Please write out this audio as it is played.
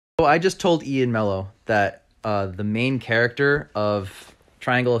So I just told Ian Mello that the main character of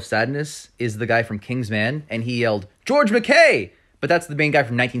Triangle of Sadness is the guy from King's Man, and he yelled, George McKay! But that's the main guy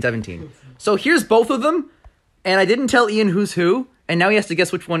from 1917. So here's both of them, and I didn't tell Ian who's who, and now he has to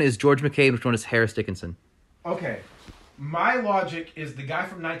guess which one is George McKay and which one is Harris Dickinson. Okay. My logic is the guy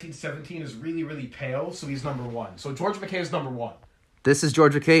from 1917 is really, really pale, so he's number 1. So George McKay is number 1. This is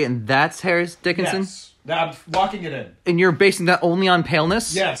George McKay, and that's Harris Dickinson? Yes. I'm locking it in. And you're basing that only on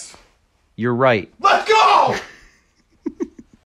paleness? Yes. You're right. Let's go!